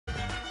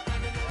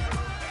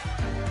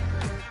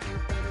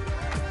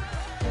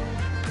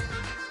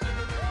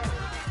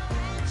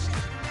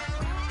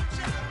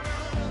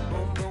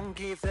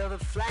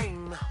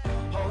flame.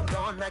 Hold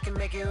on, I can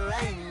make it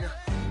rain.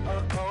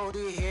 Oh, do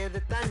you hear the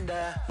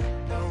thunder?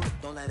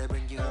 Don't let it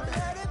bring you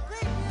down.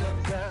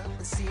 Look up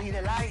and see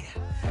the light.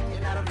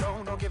 You're not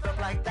alone, don't give up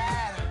like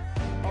that.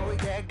 Oh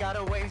yeah, got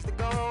a ways to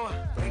go.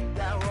 Break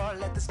that wall,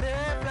 let the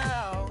spirit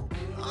flow.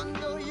 I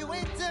know you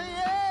ain't done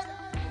yet.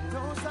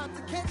 Don't stop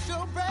to catch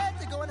your breath.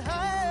 You're going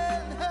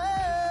higher and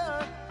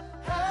higher,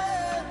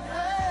 higher and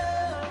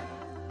higher.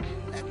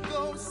 Let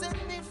go, set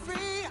me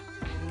free.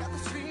 Got the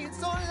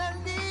streets, all I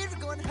need. We're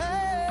going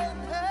higher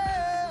and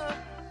higher,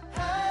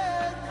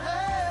 higher and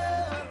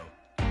higher.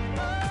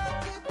 Oh,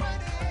 keep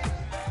running.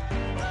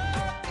 Oh,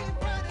 keep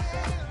running.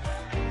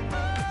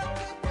 Oh,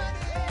 keep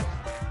running.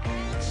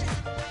 Reach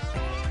out,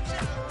 reach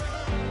out.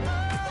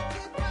 Oh,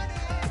 keep running. Oh, keep running.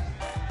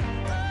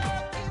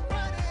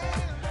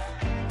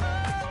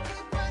 Oh,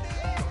 keep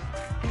running.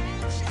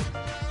 Reach out,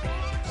 reach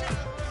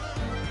out.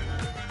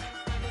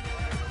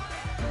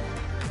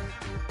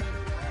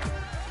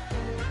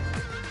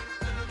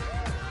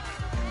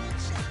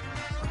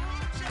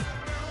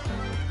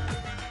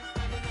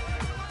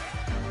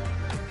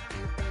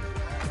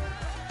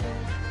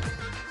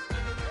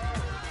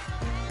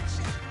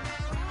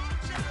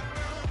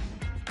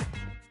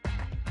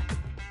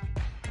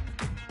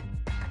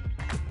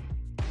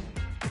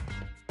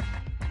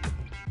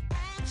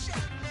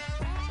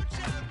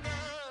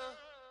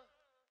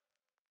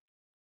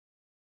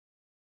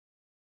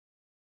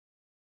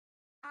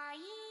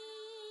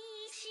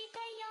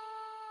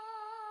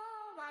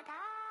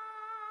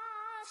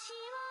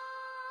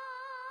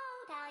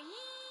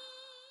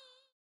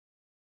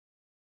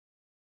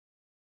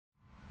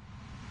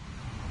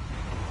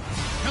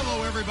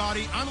 Hello,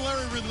 everybody. I'm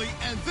Larry Ridley,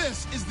 and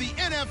this is the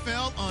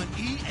NFL on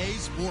EA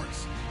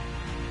Sports.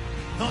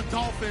 The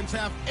Dolphins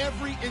have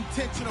every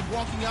intention of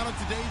walking out of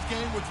today's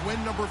game with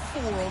win number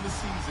 4 on the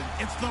season.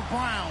 It's the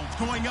Browns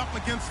going up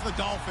against the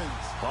Dolphins.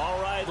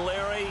 All right,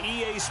 Larry,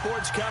 EA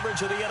Sports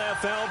coverage of the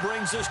NFL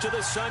brings us to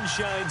the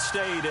Sunshine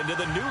State and to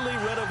the newly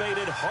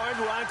renovated Hard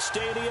Rock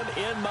Stadium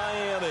in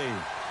Miami.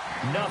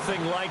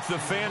 Nothing like the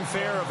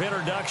fanfare of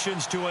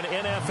introductions to an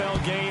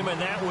NFL game,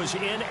 and that was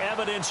in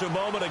evidence a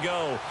moment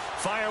ago.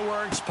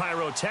 Fireworks,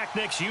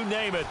 pyrotechnics, you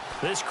name it.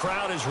 This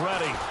crowd is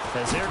ready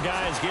as their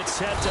guys get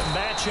set to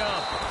match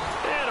up.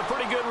 And a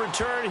pretty good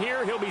return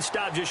here. He'll be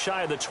stopped just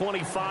shy of the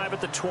 25 at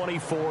the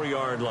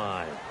 24-yard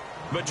line.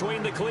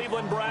 Between the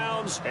Cleveland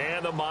Browns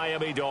and the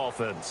Miami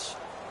Dolphins.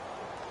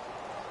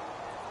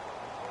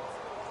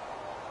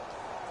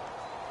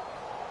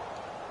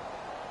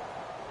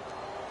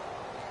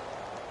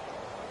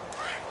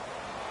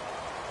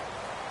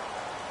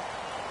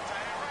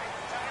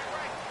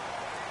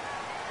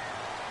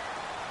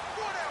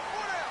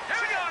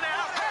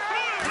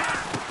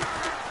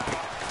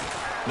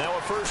 Now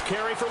a first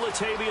carry for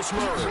Latavius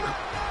Murray.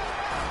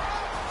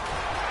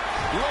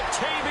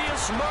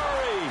 Latavius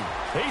Murray.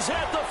 He's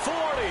at the 40,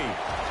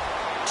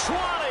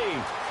 20,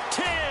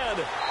 10,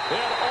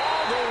 and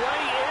all the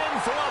way in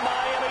for a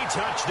Miami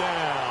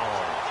touchdown.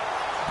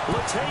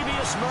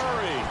 Latavius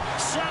Murray,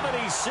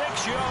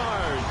 76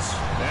 yards.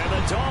 And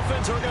the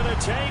Dolphins are going to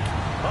take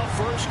a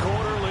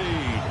first-quarter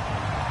lead.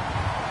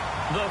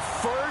 The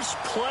first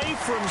play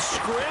from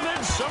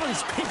scrimmage. Some of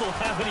these people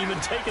haven't even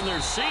taken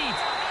their seat.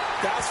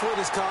 That's what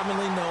is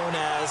commonly known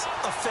as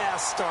a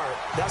fast start.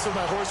 That's what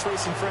my horse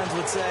racing friends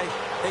would say.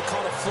 They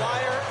caught a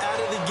flyer out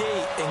of the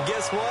gate, and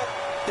guess what?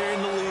 They're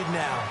in the lead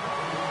now.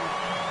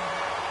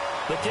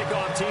 The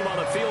kickoff team on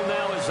the field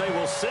now as they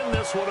will send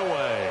this one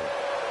away.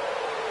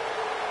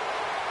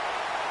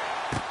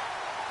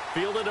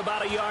 Fielded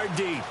about a yard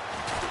deep.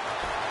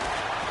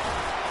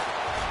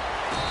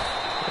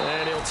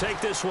 And he'll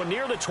take this one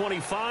near the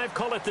 25,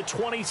 call it the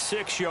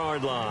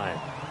 26-yard line.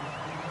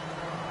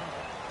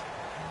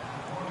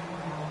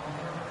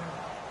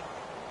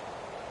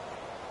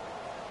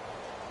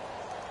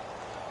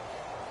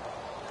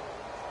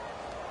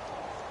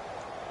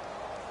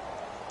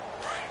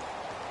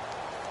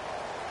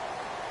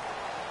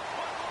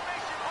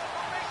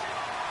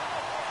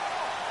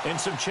 And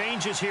some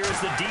changes here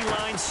as the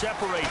D-line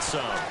separates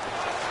some.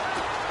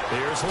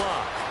 Here's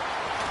Luck,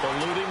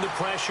 eluding the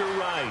pressure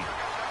right.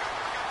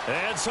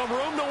 And some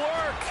room to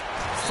work.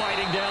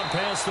 Fighting down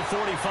past the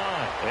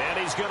 45. And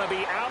he's going to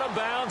be out of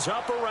bounds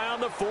up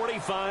around the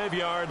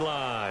 45-yard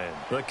line.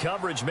 The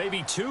coverage may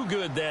be too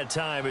good that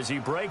time as he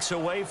breaks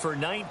away for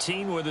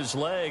 19 with his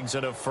legs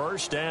and a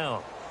first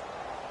down.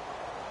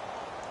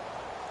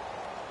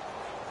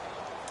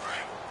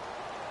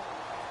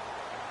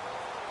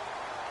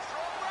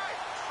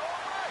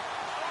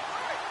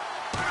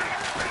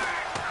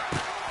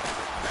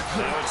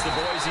 Now it's the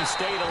Boise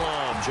State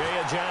alum, Jay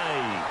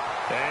Ajayi.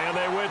 And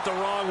they went the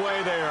wrong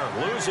way there,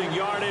 losing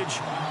yardage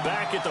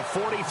back at the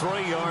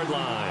 43-yard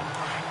line.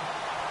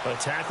 A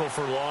tackle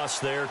for loss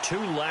there. 2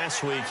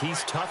 last week.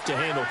 He's tough to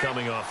handle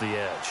coming off the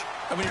edge.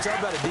 I mean, you talk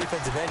about a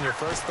defensive end, your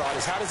first thought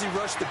is how does he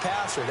rush the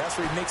passer? That's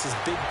where he makes his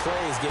big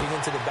plays getting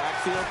into the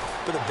backfield.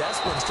 But the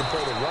best ones can play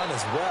the run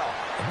as well.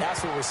 And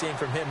that's what we're seeing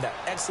from him, that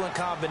excellent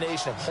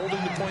combination of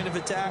holding the point of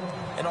attack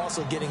and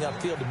also getting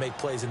upfield to make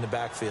plays in the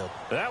backfield.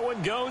 That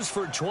one goes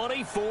for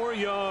 24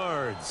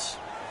 yards.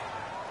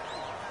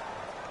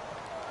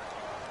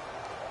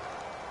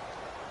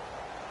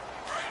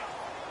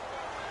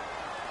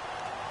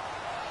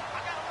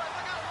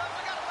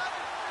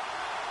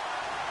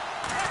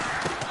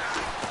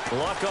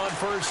 Luck on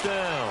first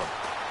down.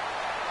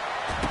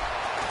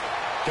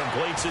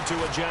 Completes it to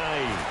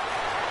Ajayi.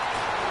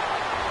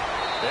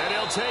 And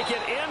he'll take it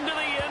into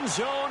the end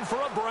zone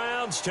for a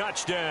Browns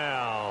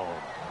touchdown.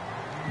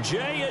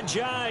 Jay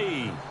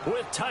Ajayi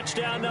with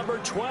touchdown number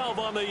 12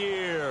 on the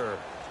year.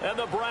 And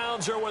the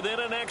Browns are within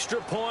an extra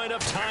point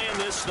of tying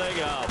this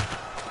thing up.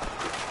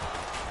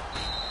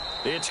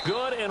 It's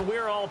good, and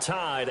we're all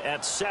tied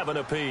at 7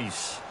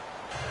 apiece.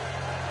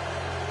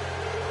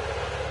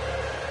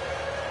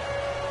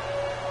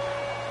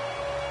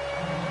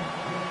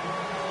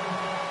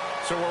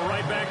 So we're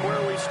right back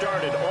where we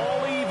started,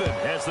 all even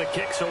as the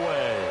kick's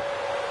away.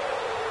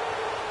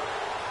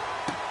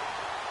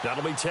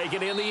 That'll be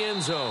taken in the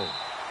end zone.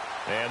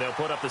 And they'll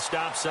put up the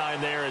stop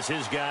sign there as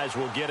his guys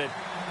will get it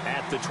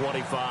at the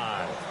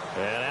 25.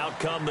 And out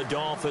come the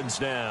Dolphins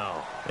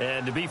now.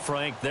 And to be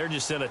frank, they're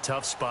just in a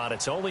tough spot.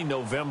 It's only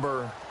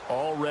November,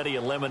 already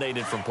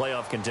eliminated from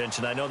playoff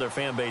contention. I know their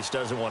fan base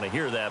doesn't want to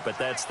hear that, but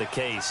that's the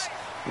case.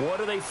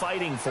 What are they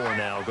fighting for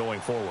now going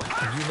forward?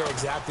 You know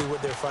exactly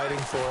what they're fighting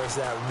for is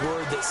that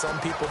word that some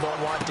people don't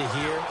want to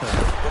hear,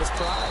 but it's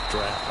pride.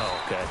 Draft.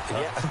 Oh,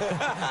 okay.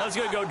 Yeah. I was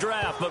going to go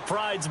draft, but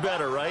pride's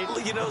better, right?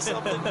 You know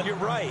something? You're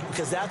right,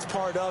 because that's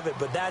part of it,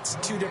 but that's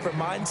two different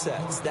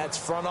mindsets. That's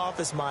front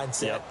office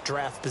mindset,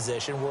 draft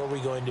position, where are we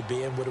going to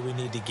be and what do we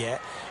need to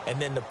get?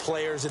 And then the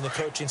players and the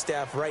coaching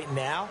staff right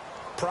now,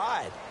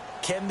 pride.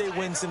 Can they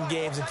win some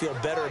games and feel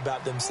better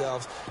about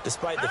themselves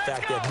despite the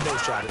fact they have no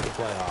shot at the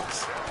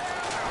playoffs?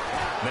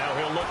 Now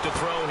he'll look to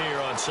throw here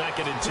on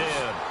 2nd and 10.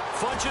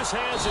 Funchess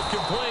has it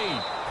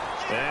complete.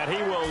 And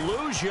he will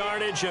lose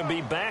yardage and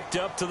be backed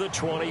up to the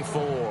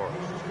 24.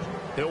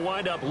 He'll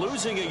wind up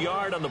losing a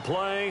yard on the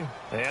play,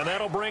 and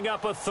that'll bring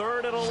up a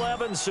 3rd and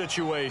 11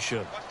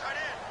 situation.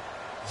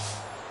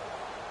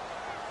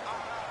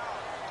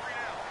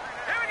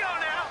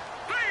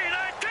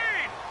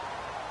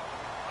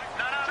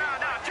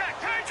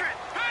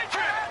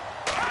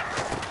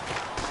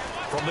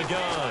 From the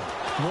gun,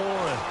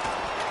 Warren.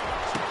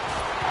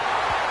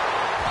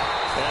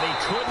 And he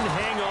couldn't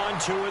hang on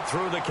to it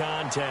through the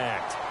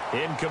contact.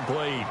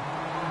 Incomplete.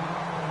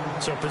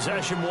 So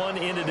possession 1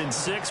 ended in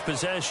 6.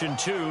 Possession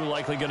 2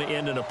 likely going to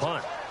end in a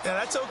punt. Yeah,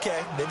 that's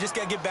okay. They just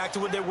got to get back to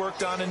what they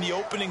worked on in the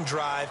opening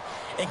drive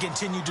and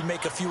continue to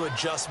make a few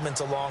adjustments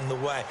along the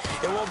way.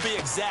 It won't be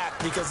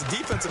exact because the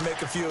defense will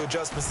make a few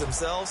adjustments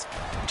themselves.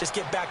 Just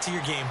get back to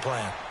your game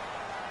plan.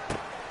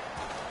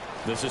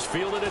 This is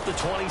fielded at the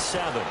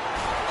 27.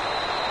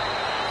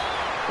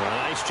 A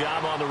nice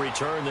job on the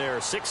return there,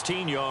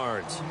 16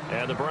 yards.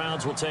 And the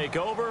Browns will take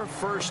over,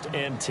 1st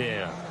and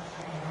 10.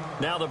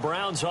 Now the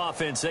Browns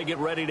offense, they get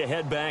ready to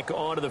head back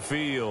onto the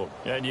field.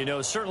 And, you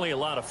know, certainly a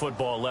lot of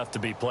football left to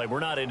be played.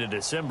 We're not into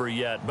December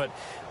yet, but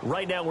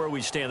right now where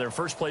we stand, they're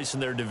first place in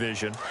their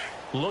division.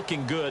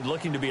 Looking good,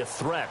 looking to be a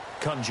threat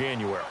come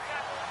January.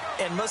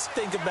 And let's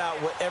think about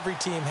what every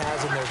team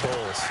has in their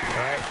goals.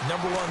 All right,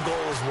 number 1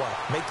 goal is what?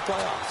 Make the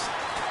playoffs.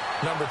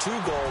 Number 2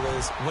 goal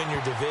is win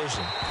your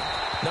division.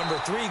 Number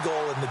 3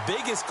 goal, and the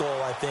biggest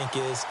goal, I think,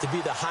 is to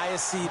be the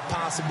highest seed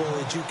possible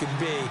that you can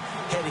be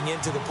heading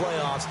into the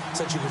playoffs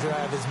so that you can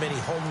have as many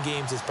home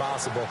games as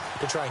possible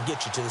to try and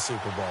get you to the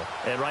Super Bowl.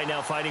 And right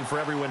now fighting for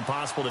every win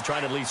possible to try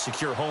to at least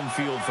secure home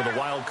field for the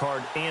wild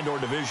card and or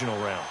divisional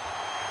round.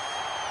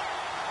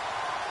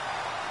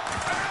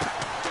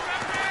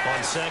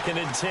 On 2nd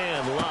and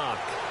 10, Locke.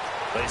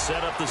 They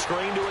set up the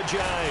screen to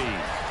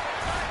Ajayi.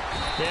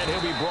 And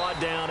he'll be brought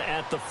down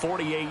at the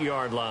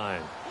 48-yard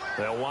line.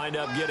 They'll wind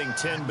up getting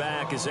 10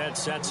 back as that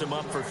sets him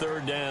up for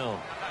 3rd down.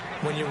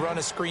 When you run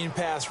a screen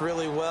pass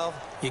really well,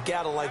 you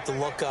got to like the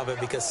look of it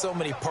because so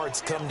many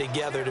parts come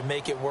together to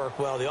make it work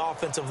well. The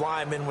offensive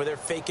linemen where they're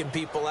faking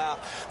people out,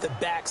 the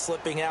back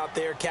slipping out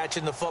there,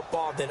 catching the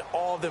football, then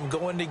all of them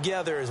going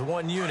together as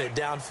one unit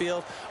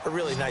downfield, a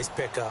really nice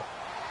pickup.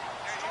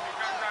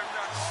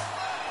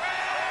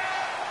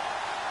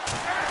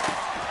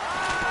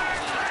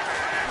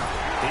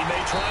 He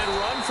may try and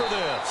run for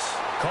this.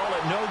 Call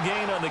it no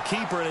gain on the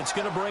keeper, and it's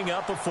going to bring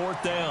up a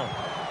 4th down.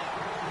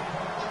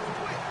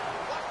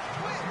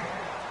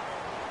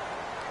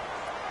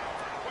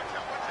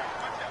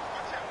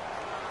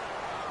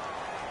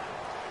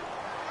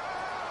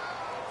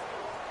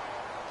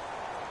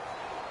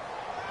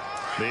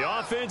 The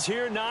offense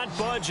here not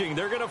budging.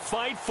 They're going to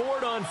fight for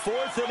it on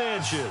 4th and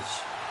inches.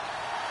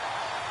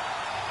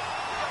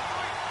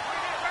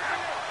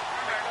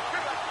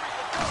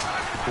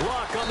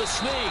 Luck on the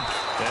sneak.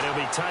 And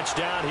he'll be touched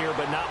down here,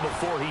 but not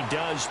before he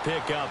does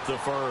pick up the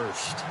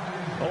first.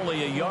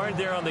 Only a yard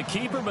there on the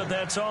keeper, but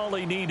that's all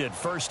he needed.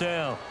 First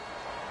down.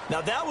 Now,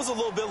 that was a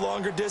little bit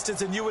longer distance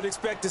than you would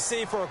expect to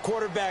see for a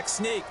quarterback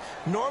sneak.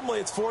 Normally,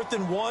 it's 4th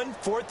and 1,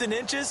 4th and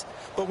inches.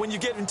 But when you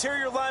get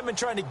interior linemen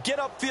trying to get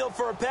upfield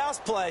for a pass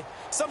play,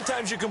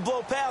 sometimes you can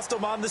blow past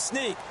them on the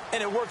sneak,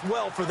 and it worked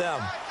well for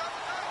them.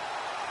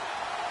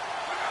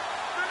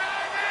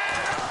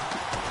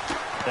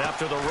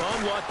 After the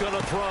run, Luck going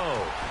to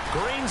throw.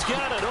 Green's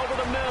got it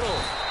over the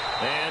middle.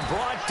 And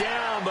brought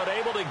down, but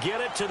able to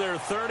get it to their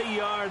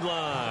 30-yard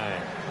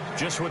line.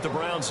 Just what the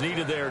Browns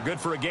needed there. Good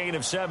for a gain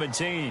of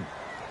 17.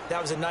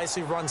 That was a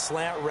nicely run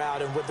slant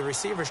route, and what the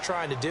receiver's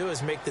trying to do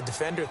is make the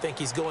defender think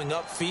he's going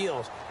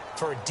upfield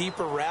for a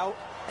deeper route,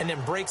 and then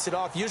breaks it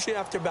off, usually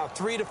after about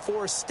 3 to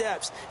 4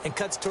 steps, and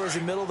cuts towards the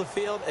middle of the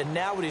field. And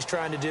now what he's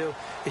trying to do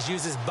is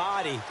use his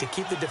body to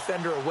keep the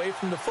defender away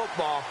from the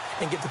football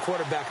and get the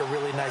quarterback a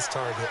really nice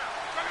target.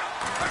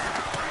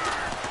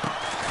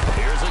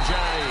 Here's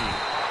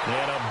Ajayi.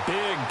 And a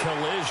big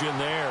collision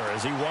there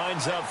as he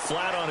winds up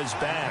flat on his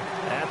back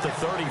at the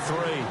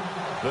 33.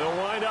 They'll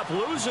wind up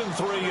losing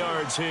 3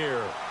 yards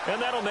here.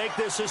 And that'll make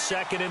this a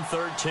 2nd and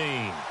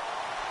 13.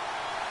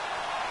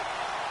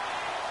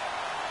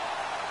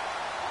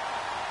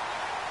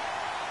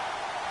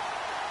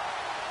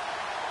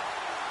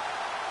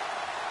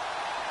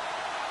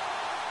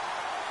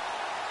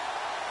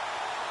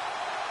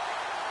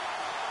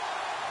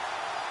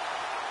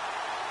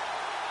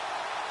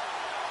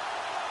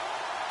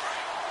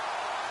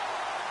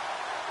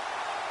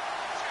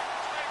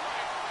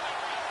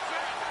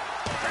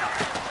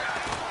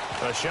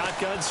 A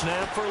shotgun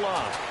snap for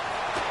Luck.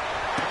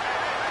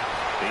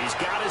 He's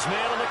got his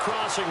man on the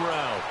crossing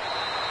route.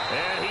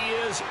 And he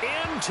is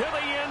into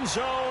the end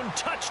zone.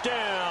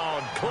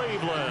 Touchdown,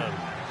 Cleveland.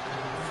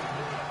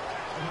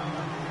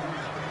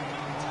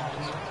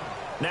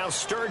 Now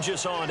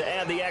Sturgis on to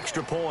add the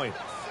extra point.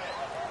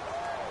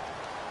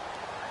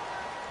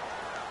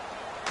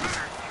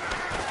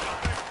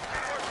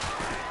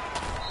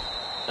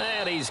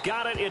 And he's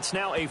got it. It's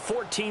now a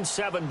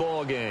 14-7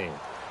 ball game.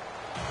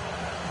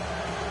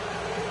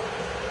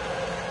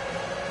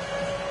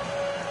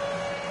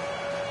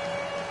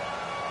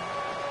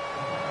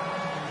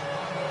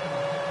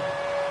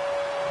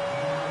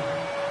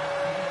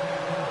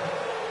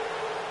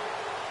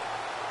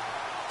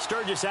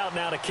 Sturgis out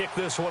now to kick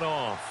this one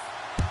off.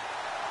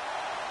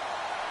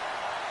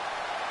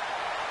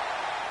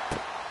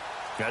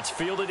 That's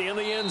fielded in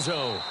the end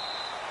zone.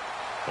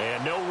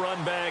 And no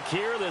run back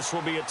here. This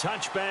will be a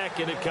touchback,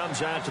 and it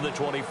comes out to the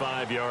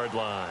 25-yard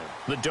line.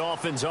 The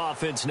Dolphins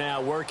offense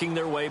now working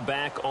their way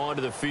back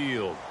onto the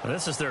field.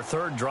 This is their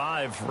 3rd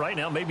drive. Right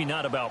now, maybe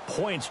not about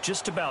points,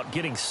 just about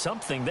getting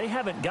something. They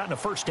haven't gotten a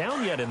first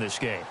down yet in this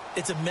game.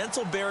 It's a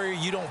mental barrier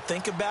you don't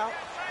think about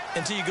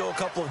until you go a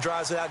couple of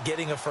drives without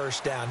getting a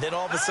first down. Then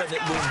all of a sudden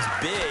it looms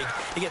big.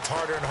 It gets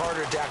harder and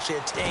harder to actually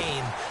attain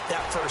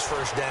that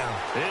first down.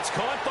 It's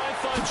caught by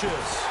Funchess.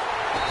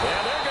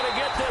 And they're going to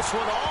get this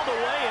one all the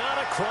way out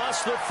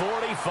across the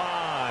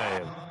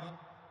 45.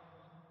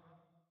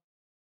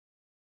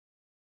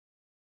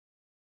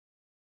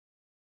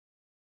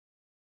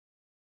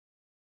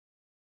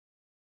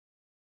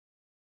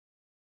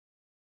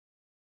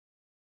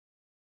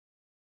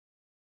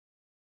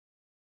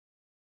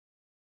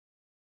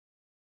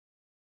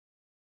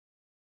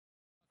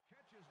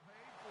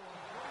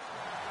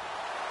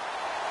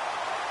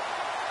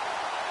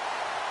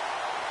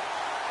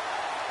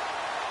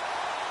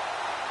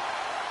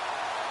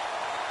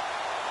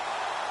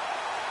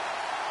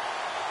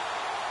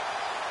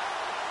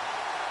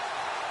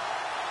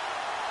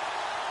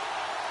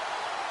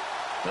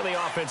 And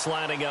the offense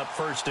lining up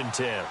 1st and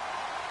 10.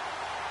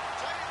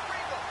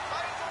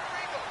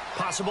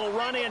 Possible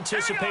run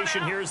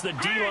anticipation. Here's the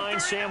D-line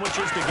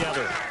sandwiches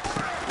together.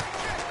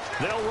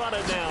 They'll run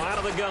it now out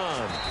of the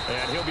gun.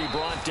 And he'll be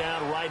brought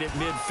down right at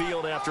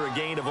midfield after a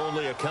gain of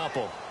only a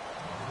couple.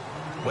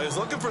 Well, he was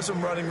looking for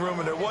some running room,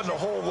 and there wasn't a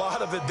whole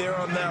lot of it there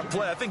on that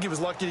play. I think he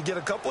was lucky to get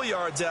a couple of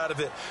yards out of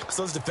it because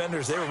those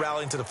defenders, they were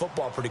rallying to the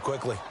football pretty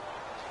quickly.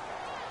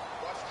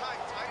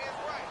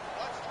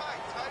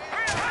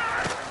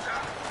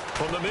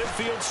 From the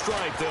midfield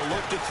stripe, they'll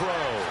look to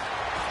throw.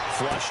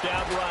 Flushed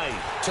out right.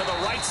 To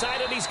the right side,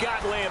 and he's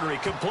got Landry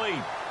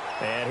complete.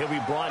 And he'll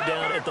be brought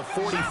down at the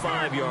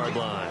 45-yard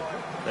line.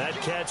 That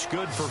catch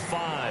good for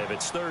 5.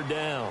 It's 3rd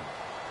down.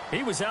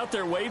 He was out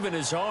there waving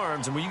his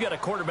arms, and when you got a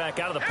quarterback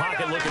out of the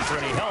pocket looking for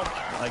any help,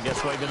 I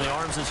guess waving the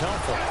arms is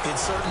helpful. It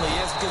certainly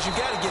is, because you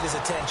got to get his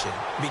attention,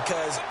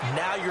 because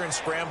now you're in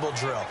scramble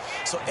drill.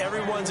 So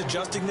everyone's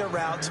adjusting their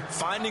routes,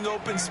 finding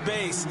open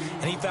space,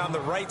 and he found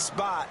the right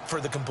spot for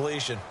the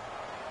completion.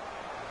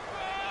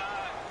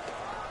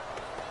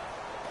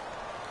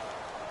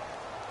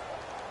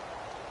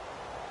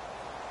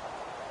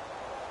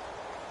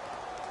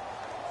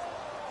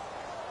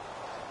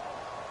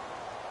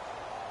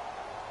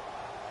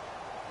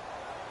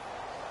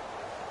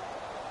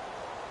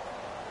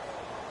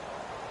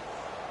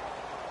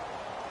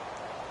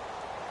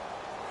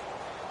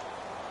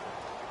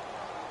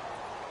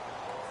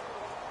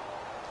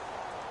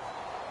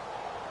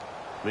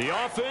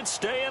 The offense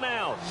staying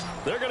out.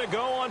 They're going to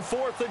go on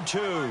 4th and 2.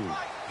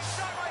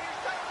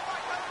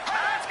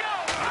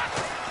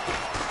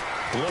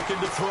 Looking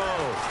to throw.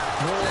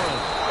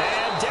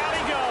 And down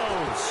he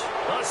goes.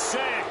 A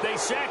sack. They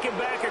sack him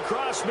back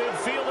across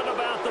midfield at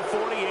about the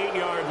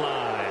 48-yard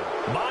line.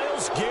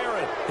 Myles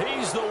Garrett,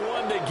 he's the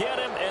one to get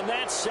him, and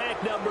that's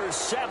sack number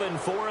 7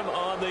 for him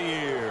on the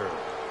year.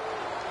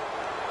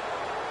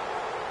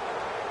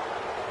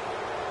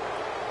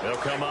 They'll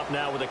come up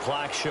now with the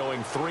clock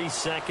showing 3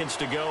 seconds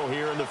to go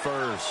here in the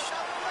first.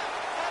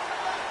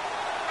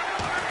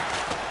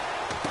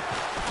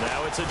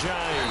 Now it's a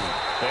giant.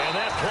 And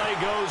that play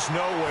goes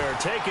nowhere.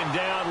 Taken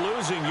down,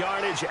 losing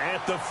yardage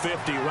at the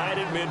 50, right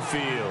at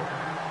midfield.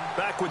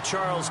 Back with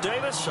Charles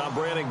Davis. I'm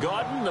Brandon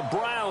Gaudin. The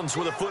Browns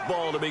with a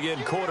football to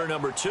begin quarter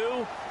number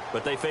 2.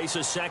 But they face a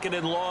 2nd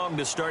and long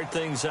to start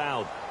things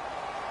out.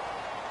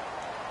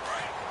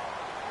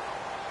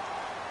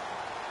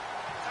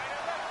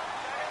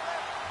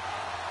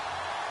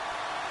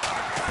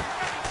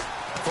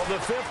 From the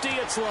 50,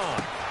 it's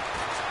long.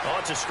 Oh,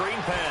 it's a screen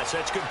pass.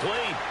 That's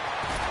complete.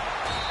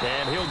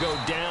 And he'll go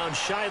down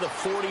shy of the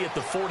 40 at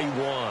the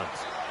 41.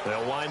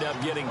 They'll wind up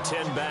getting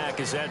 10 back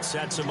as that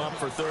sets him up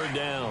for 3rd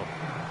down.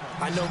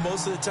 I know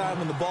most of the time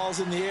when the ball's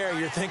in the air,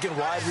 you're thinking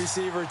wide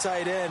receiver,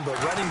 tight end,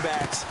 but running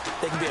backs,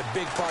 they can be a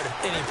big part of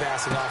any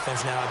passing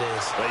offense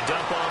nowadays. They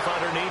dump off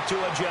underneath to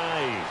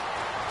Ajayi.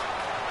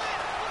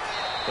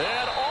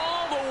 And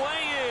all the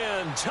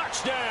way in.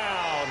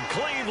 Touchdown,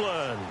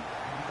 Cleveland.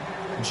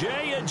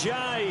 Jay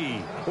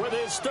Ajayi with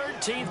his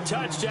 13th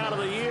touchdown of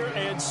the year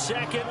and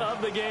 2nd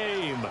of the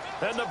game.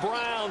 And the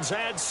Browns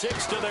add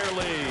 6 to their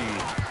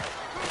lead.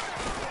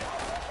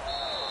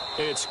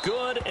 It's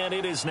good, and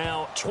it is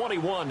now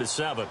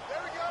 21-7.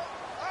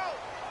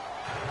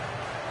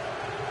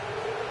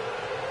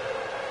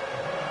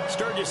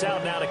 Sturgis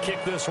out now to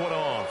kick this one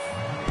off.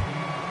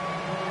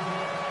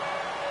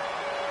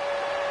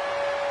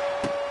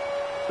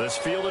 This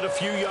fielded a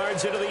few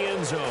yards into the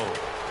end zone.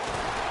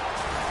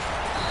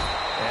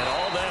 And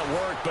all that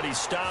worked, but he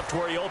stopped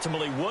where he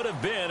ultimately would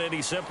have been, and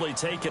he's simply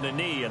taken a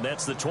knee, and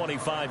that's the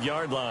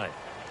 25-yard line.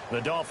 The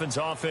Dolphins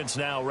offense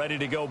now ready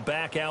to go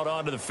back out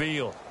onto the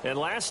field. And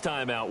last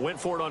time out, went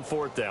for it on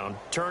 4th down,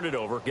 turned it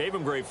over, gave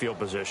him great field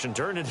position,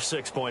 turned into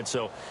 6 points,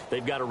 so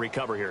they've got to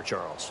recover here,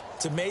 Charles.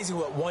 It's amazing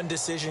what one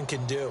decision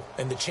can do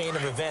in the chain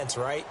of events,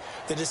 right?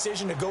 The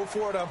decision to go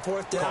for it on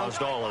 4th down.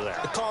 Caused all of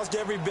that. It caused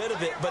every bit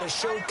of it, but it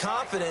showed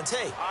confidence.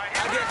 Hey,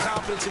 I get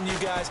confidence in you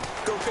guys.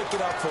 Go pick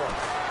it up for them.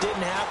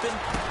 Didn't happen.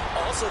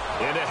 Also,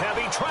 into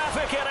heavy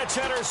traffic, and it's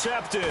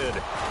intercepted.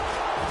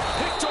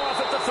 Picked off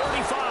at the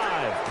 35.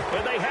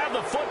 And they have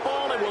the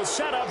football and will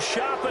set up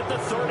shop at the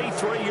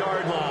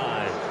 33-yard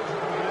line.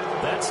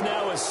 That's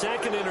now his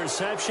 2nd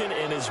interception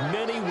in as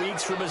many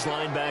weeks from his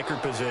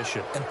linebacker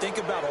position. And think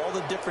about all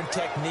the different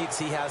techniques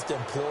he has to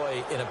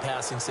employ in a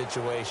passing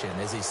situation.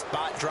 Is he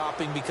spot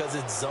dropping because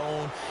it's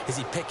zone? Is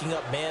he picking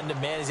up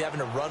man-to-man? Is he having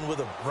to run with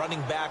a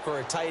running back or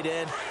a tight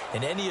end?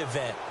 In any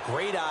event,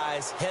 great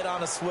eyes, head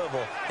on a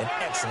swivel, and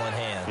excellent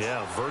hands.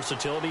 Yeah,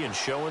 versatility and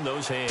showing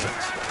those hands.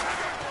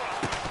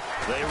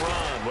 They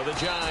run with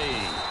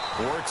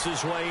Ajayi. Works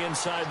his way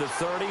inside the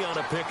 30 on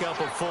a pickup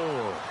of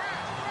 4.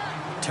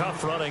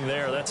 Tough running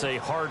there. That's a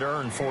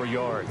hard-earned 4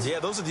 yards. Yeah,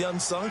 those are the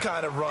unsung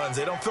kind of runs.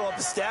 They don't fill up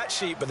the stat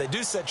sheet, but they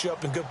do set you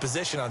up in good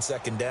position on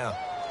 2nd down.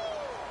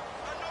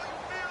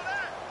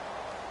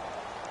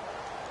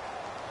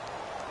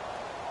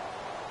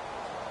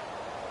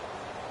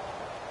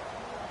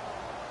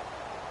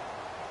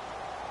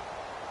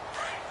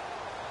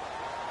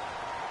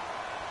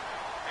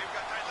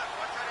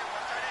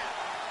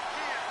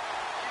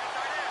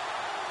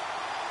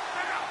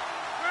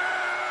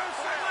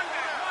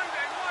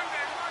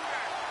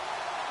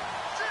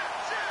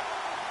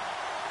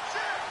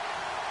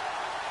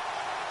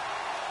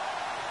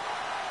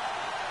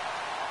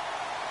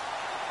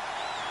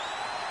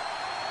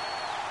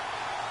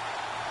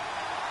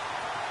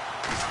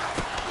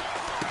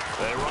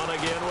 They run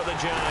again with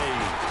Ajayi.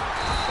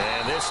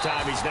 And this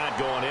time he's not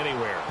going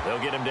anywhere. They'll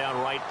get him down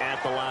right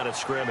at the line of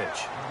scrimmage.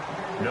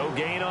 No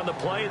gain on the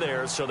play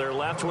there, so they're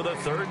left with a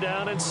 3rd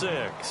down and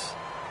 6.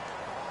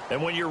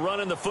 And when you're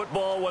running the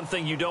football, one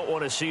thing you don't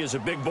want to see is a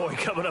big boy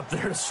coming up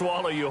there to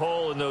swallow you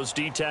whole in those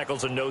D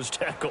tackles and nose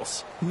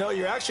tackles. No,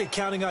 you're actually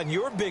counting on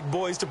your big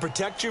boys to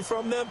protect you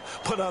from them.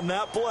 But on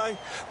that play,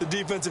 the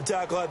defensive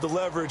tackle had the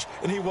leverage,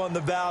 and he won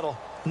the battle.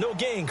 No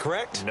gain,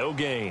 correct? No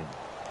gain.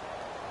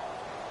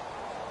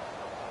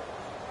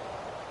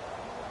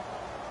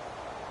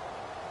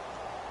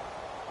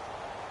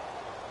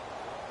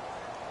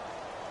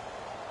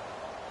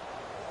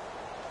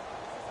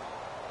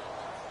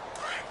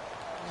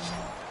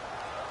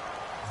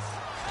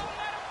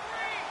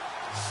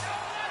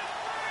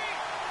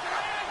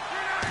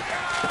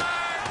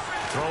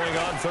 Throwing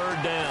on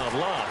 3rd down,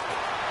 Luck.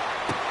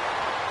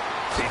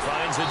 He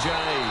finds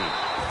Ajayi.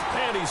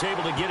 And he's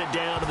able to get it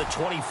down to the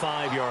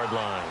 25-yard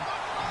line.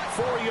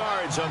 4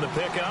 yards on the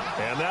pickup,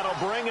 and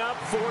that'll bring up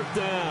 4th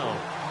down.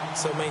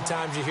 So many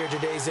times you hear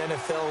today's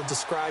NFL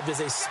described as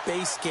a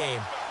space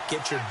game.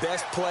 get your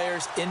best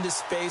players into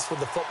space with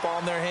the football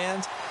in their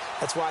hands.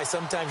 That's why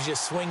sometimes you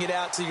just swing it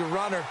out to your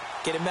runner,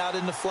 get him out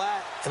in the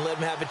flat, and let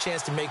him have a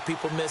chance to make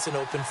people miss an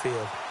open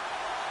field.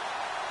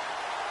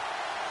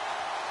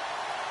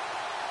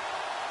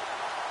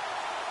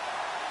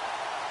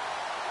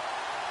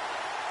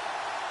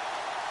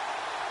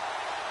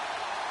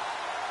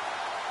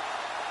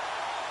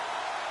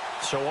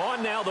 So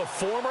on now, the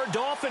former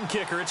Dolphin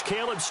kicker. It's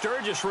Caleb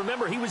Sturgis.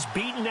 Remember, he was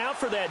beaten out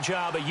for that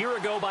job a year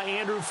ago by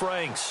Andrew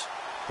Franks.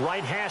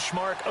 Right hash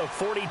mark, a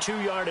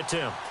 42-yard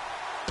attempt.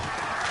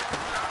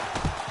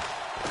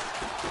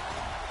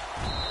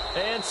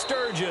 And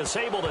Sturgis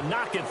able to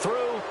knock it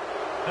through,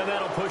 and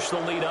that'll push the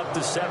lead up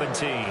to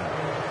 17.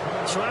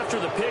 So after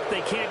the pick,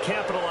 they can't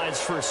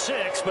capitalize for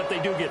 6, but they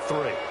do get 3.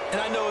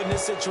 And I know in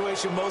this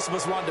situation, most of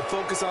us wanted to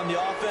focus on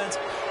the offense.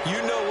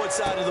 You know what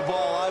side of the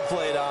ball I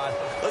played on.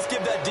 Let's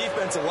give that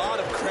defense a lot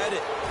of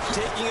credit,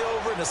 taking it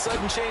over in a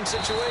sudden change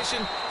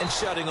situation and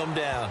shutting them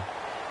down.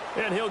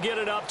 And he'll get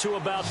it up to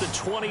about the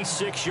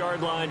 26-yard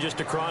line,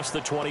 just across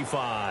the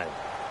 25.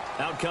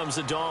 Out comes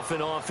the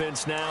Dolphin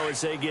offense now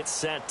as they get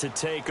set to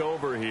take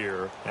over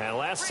here. And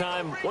last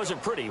time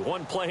wasn't pretty.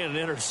 One play and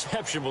an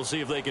interception. We'll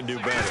see if they can do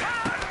better.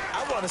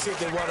 I want to see if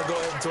they want to go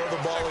ahead and throw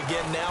the ball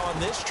again now on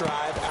this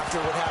drive after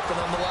what happened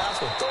on the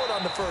last one. Throw it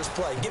on the first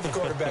play. Give the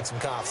quarterback some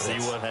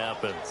confidence. See what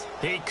happens.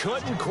 He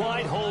couldn't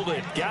quite hold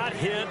it. Got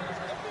hit.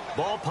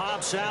 Ball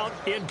pops out.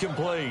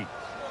 Incomplete.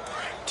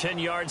 10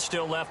 yards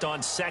still left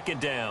on second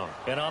down.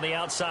 And on the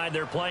outside,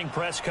 they're playing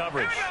press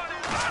coverage.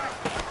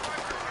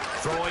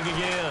 Throwing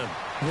again.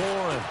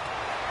 Warren.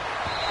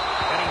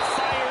 And he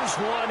fires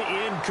one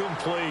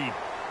incomplete.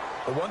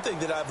 The one thing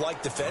that I've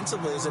liked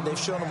defensively is that they've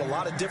shown them a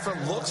lot of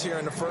different looks here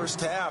in the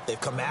first half. They've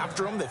come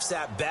after them. They've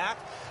sat back.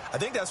 I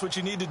think that's what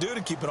you need to do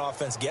to keep an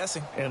offense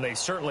guessing. And they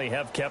certainly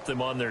have kept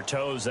them on their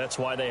toes. That's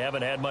why they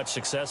haven't had much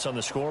success on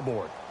the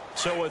scoreboard.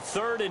 So a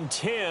 3rd and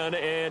 10,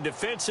 and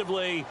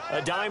defensively,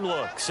 a dime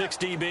look. 6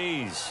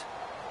 DBs.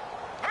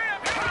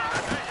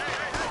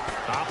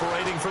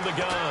 Operating from the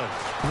gun.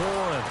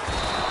 Warren.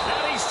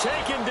 And he's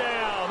taken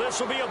down. This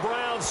will be a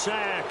Brown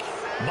sack.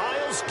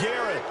 Myles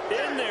Garrett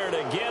in there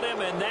to get him,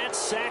 and that's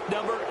sack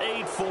number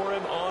 8 for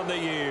him on the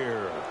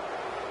year.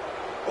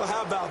 Well,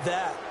 how about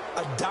that?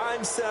 A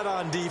dime set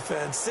on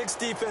defense, 6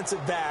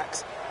 defensive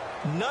backs.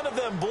 None of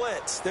them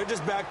blitz. They're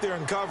just back there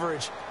in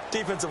coverage.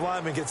 Defensive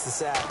lineman gets the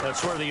sack.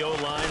 That's where the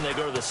O-line, they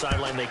go to the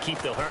sideline, they keep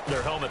their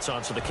helmets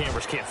on so the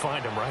cameras can't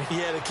find them, right?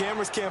 Yeah, the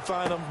cameras can't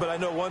find them, but I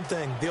know one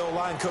thing. The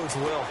O-line coach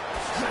will.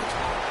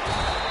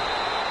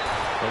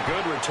 A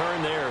good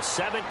return there,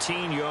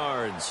 17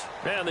 yards.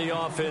 And the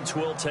offense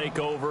will take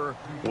over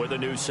with a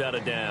new set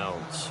of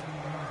downs.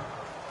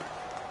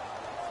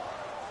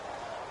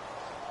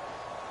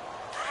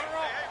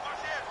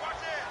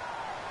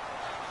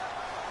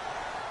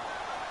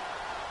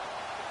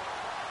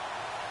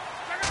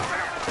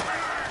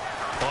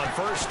 On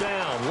first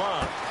down,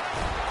 Luck.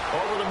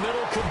 Over the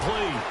middle,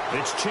 complete.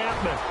 It's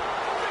Chapman.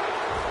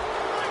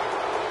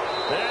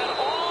 And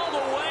all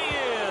the way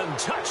in.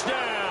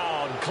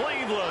 Touchdown,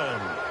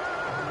 Cleveland.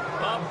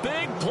 A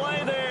big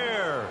play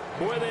there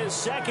with his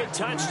second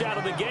touchdown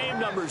of the game,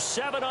 number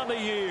 7 on the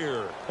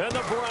year. And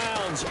the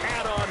Browns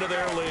add on to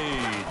their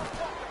lead.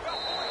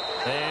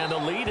 And the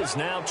lead is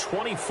now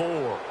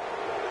 24.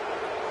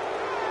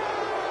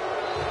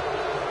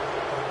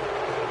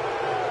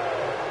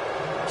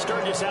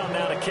 Sturgis out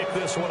now to kick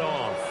this one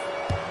off.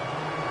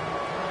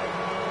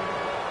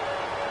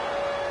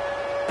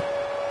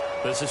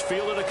 This is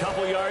fielded a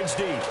couple yards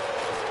deep.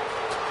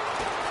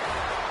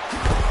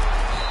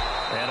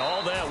 And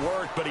all that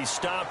worked, but he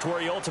stopped where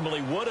he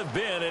ultimately would have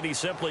been had he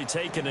simply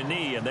taken a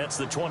knee, and that's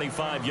the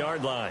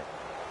 25-yard line.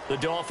 The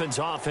Dolphins'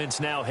 offense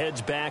now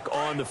heads back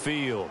on the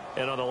field.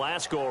 And on the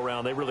last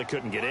go-around, they really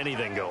couldn't get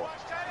anything going.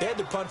 They had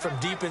to punt from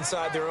deep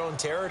inside their own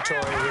territory,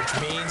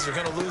 which means you're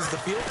going to lose the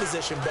field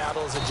position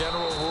battle as a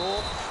general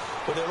rule.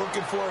 What they're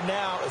looking for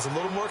now is a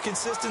little more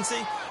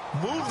consistency,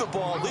 move the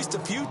ball at least a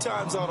few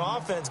times on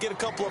offense, get a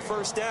couple of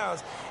first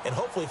downs, and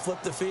hopefully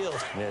flip the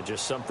field. Yeah,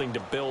 just something to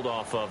build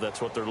off of.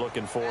 That's what they're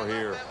looking for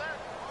here.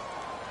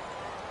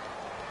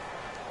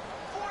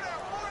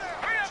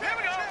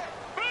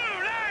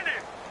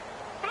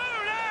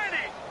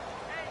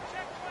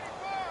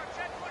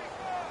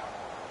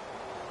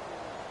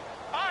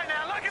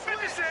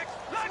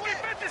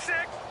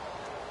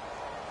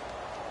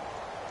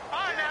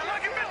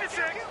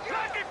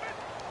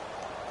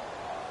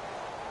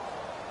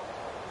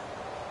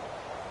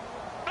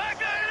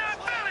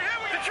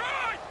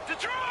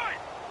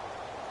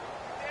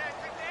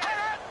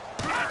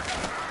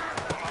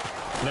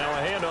 Now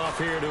a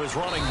handoff here to his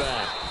running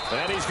back.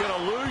 And he's going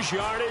to lose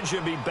yardage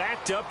and be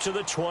backed up to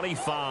the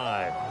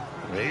 25.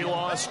 He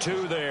lost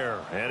 2 there,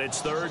 and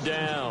it's 3rd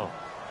down.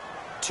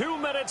 2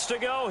 minutes to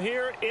go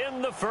here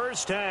in the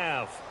first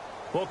half.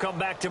 We'll come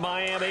back to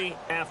Miami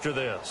after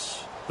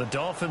this. The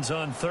Dolphins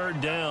on 3rd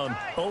down,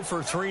 0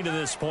 for 3 to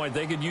this point.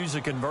 They could use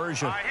a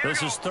conversion.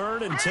 This is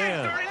 3rd and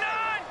 10.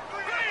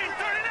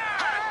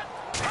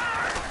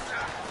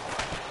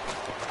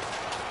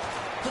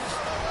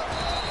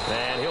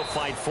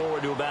 fight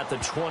forward to about the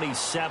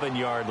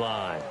 27-yard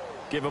line.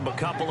 Give them a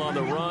couple on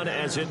the run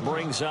as it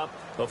brings up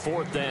a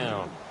 4th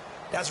down.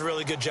 That's a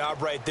really good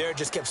job right there.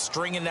 Just kept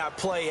stringing that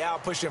play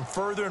out, pushing him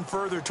further and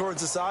further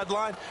towards the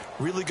sideline.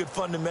 Really good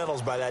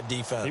fundamentals by that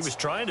defense. He was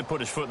trying to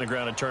put his foot in the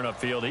ground and turn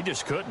upfield. He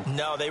just couldn't.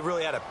 No, they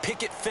really had a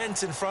picket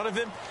fence in front of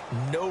him.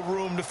 No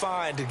room to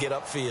find to get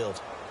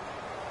upfield.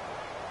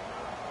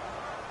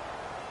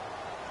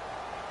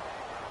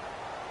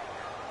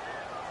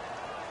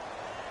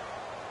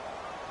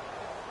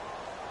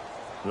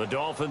 The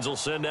Dolphins will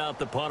send out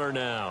the punter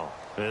now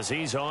as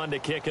he's on to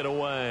kick it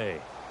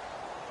away.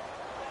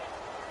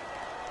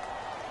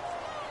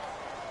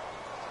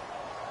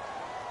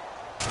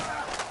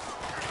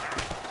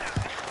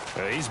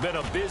 He's been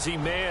a busy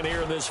man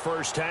here in this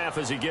first half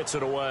as he gets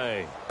it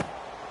away.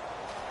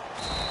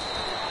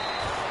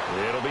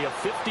 It'll be a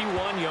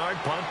 51-yard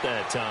punt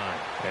that time.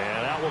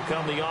 And out will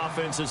come the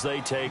offense as they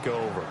take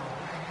over.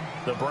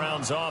 The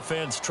Browns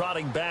offense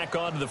trotting back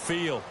onto the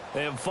field.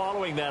 And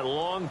following that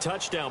long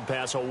touchdown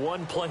pass, a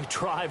one-play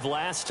drive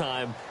last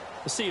time,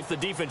 let's see if the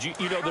defense,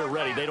 you know they're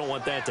ready. They don't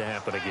want that to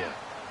happen again.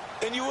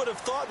 And you would have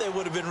thought they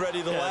would have been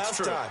ready the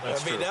last time.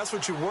 That's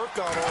what you work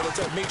on all the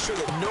time. Make sure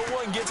that no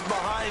one gets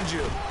behind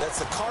you. That's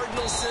the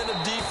cardinal sin of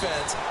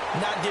defense,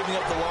 not giving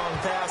up the long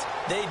pass.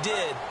 They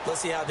did.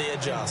 Let's see how they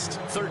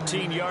adjust.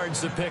 13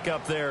 yards to pick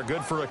up there.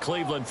 Good for a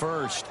Cleveland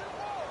first.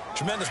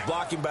 Tremendous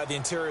blocking by the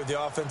interior of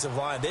the offensive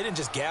line. They didn't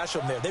just gash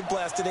him there. They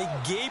blasted a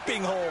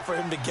gaping hole for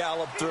him to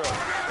gallop through.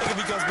 I think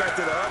if he comes back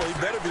to the huddle, he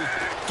better be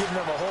giving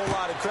them a whole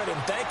lot of credit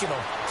and thanking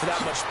them for that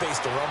much space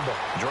to rumble.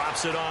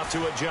 Drops it off to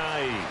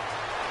Ajayi.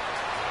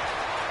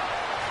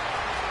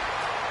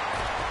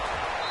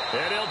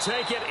 And he'll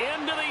take it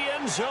into the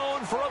end zone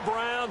for a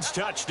Browns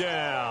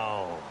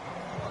touchdown.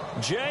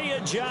 Jay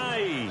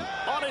Ajayi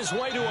on his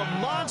way to a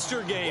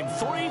monster game.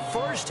 3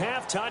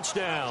 first-half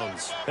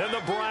touchdowns. And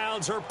the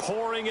Browns are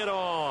pouring it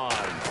on.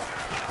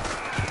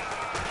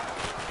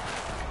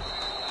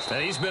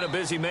 And he's been a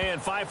busy man.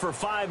 5 for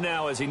 5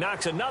 now as he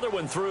knocks another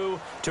one through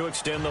to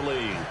extend the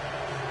lead.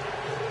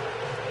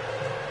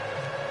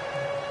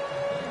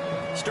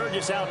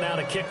 Sturgis out now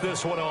to kick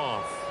this one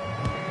off.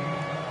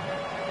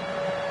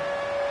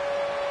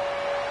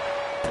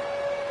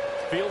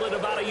 Fielded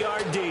about a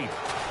yard deep.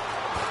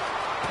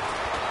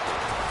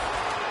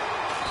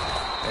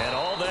 And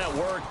all that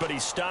worked, but he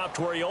stopped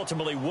where he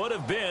ultimately would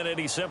have been had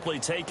he simply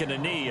taken a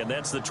knee, and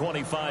that's the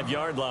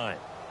 25-yard line.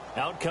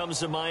 Out comes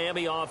the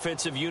Miami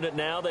offensive unit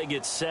now. They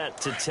get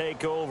set to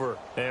take over.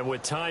 And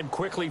with time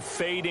quickly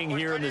fading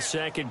here in the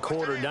second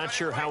quarter, not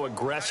sure how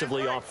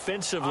aggressively,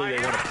 offensively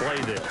they want to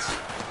play this.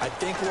 I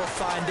think we'll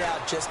find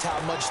out just how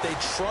much they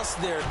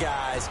trust their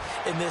guys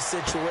in this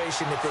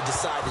situation if they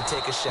decide to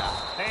take a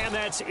shot. And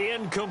that's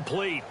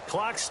incomplete.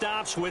 Clock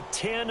stops with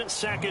 10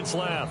 seconds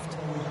left.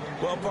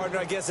 Well, partner,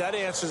 I guess that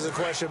answers the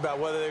question about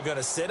whether they're going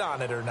to sit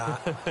on it or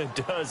not. It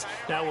does.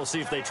 Now we'll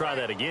see if they try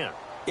that again.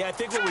 Yeah, I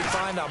think what we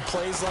find on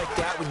plays like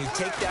that, when you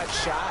take that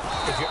shot,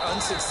 if you're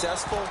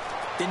unsuccessful,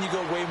 then you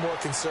go way more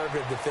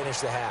conservative to finish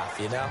the half,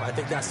 you know? I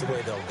think that's the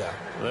way they'll go.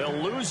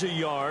 They'll lose a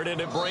yard,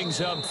 and it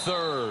brings up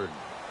 3rd.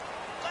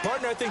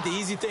 Partner, I think the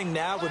easy thing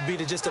now would be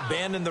to just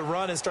abandon the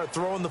run and start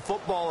throwing the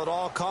football at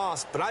all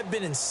costs. But I've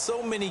been in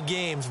so many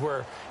games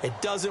where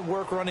it doesn't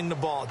work running the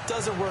ball,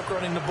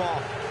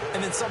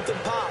 and then something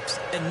pops,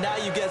 and now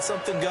you get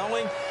something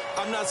going.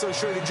 I'm not so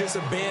sure to just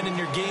abandon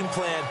your game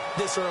plan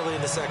this early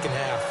in the second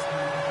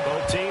half.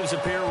 Both teams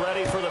appear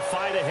ready for the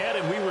fight ahead,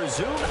 and we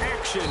resume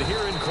action here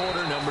in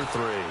quarter number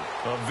 3.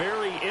 A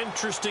very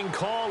interesting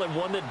call and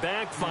one that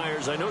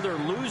backfires. I know they're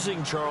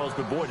losing, Charles,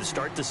 but boy, to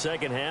start the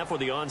second half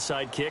with the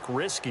onside kick,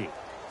 risky.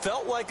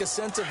 Felt like a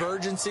sense of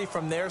urgency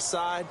from their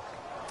side,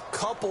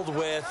 coupled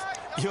with,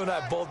 you and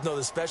I both know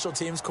the special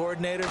teams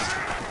coordinators,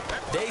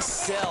 they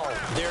sell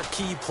their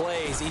key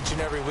plays each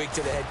and every week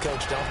to the head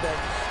coach, don't they?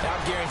 Now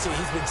I guarantee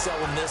he's been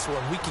selling this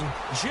one.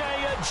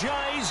 Jay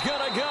Ajayi's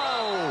gonna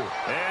go.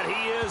 And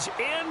he is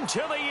into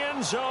the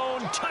end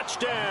zone.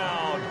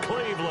 Touchdown,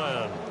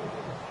 Cleveland.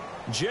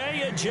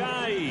 Jay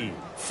Ajayi,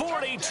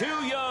 42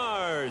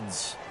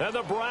 yards. And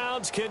the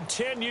Browns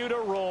continue to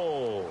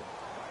roll.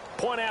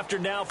 Point after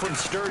now from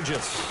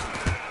Sturgis.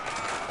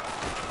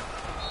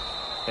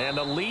 And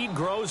the lead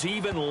grows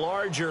even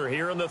larger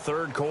here in the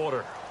third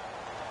quarter.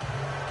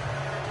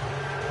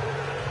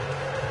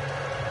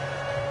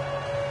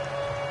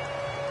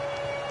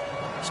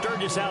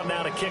 Sturgis out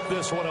now to kick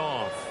this one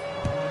off.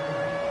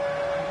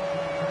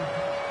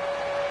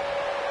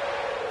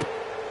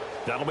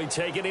 That'll be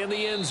taken in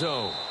the end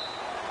zone.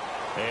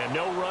 And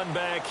no run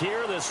back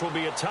here. This will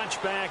be a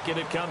touchback, and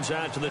it comes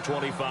out to the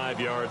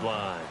 25-yard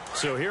line.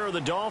 So here are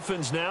the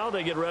Dolphins now.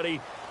 They get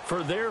ready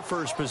for their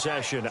first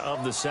possession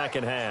of the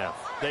second half.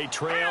 They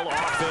trail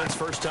offense,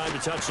 first time to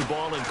touch the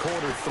ball in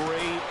quarter 3,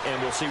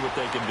 and we'll see what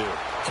they can do.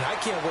 And I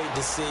can't wait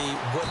to see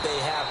what they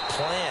have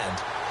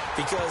planned,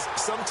 because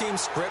some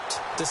teams script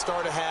to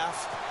start a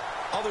half,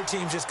 Other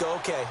teams just go,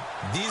 okay,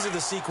 these are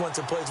the sequence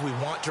of plays we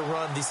want to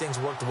run. These things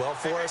worked well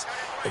for us.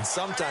 And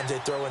sometimes they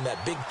throw in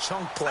that big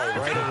chunk play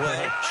right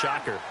away.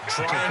 Shocker.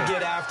 Try and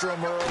get after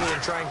them early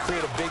and try and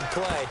create a big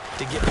play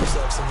to get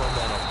themselves some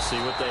momentum. See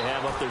what they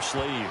have up their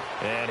sleeve.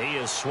 And he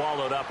is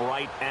swallowed up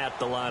right at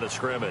the line of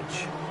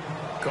scrimmage.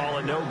 Call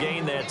it no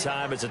gain that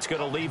time as it's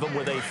going to leave him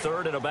with a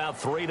third and about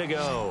 3 to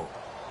go.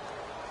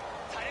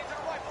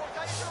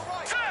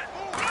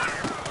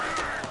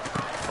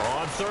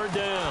 On third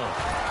down,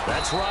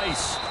 that's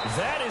Rice.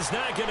 That is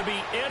not going to be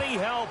any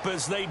help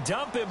as they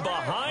dump him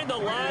behind the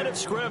line of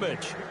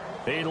scrimmage.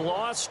 He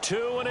lost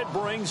 2, and it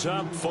brings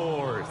up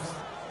 4th.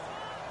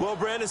 Well,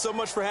 Brandon, so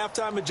much for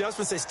halftime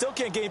adjustments. They still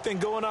can't get anything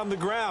going on the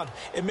ground.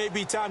 It may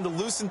be time to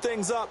loosen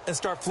things up and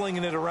start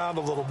flinging it around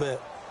a little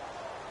bit.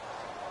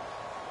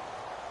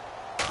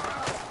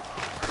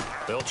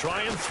 They'll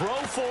try and throw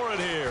for it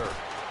here.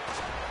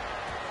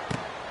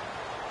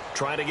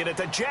 Trying to get it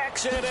to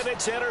Jackson, and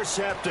it's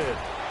intercepted.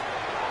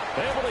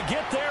 Able to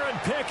get there and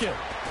pick it.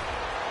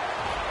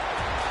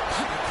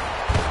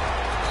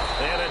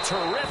 And a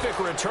terrific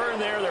return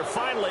there. They're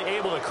finally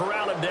able to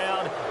corral him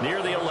down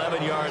near the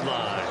 11-yard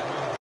line.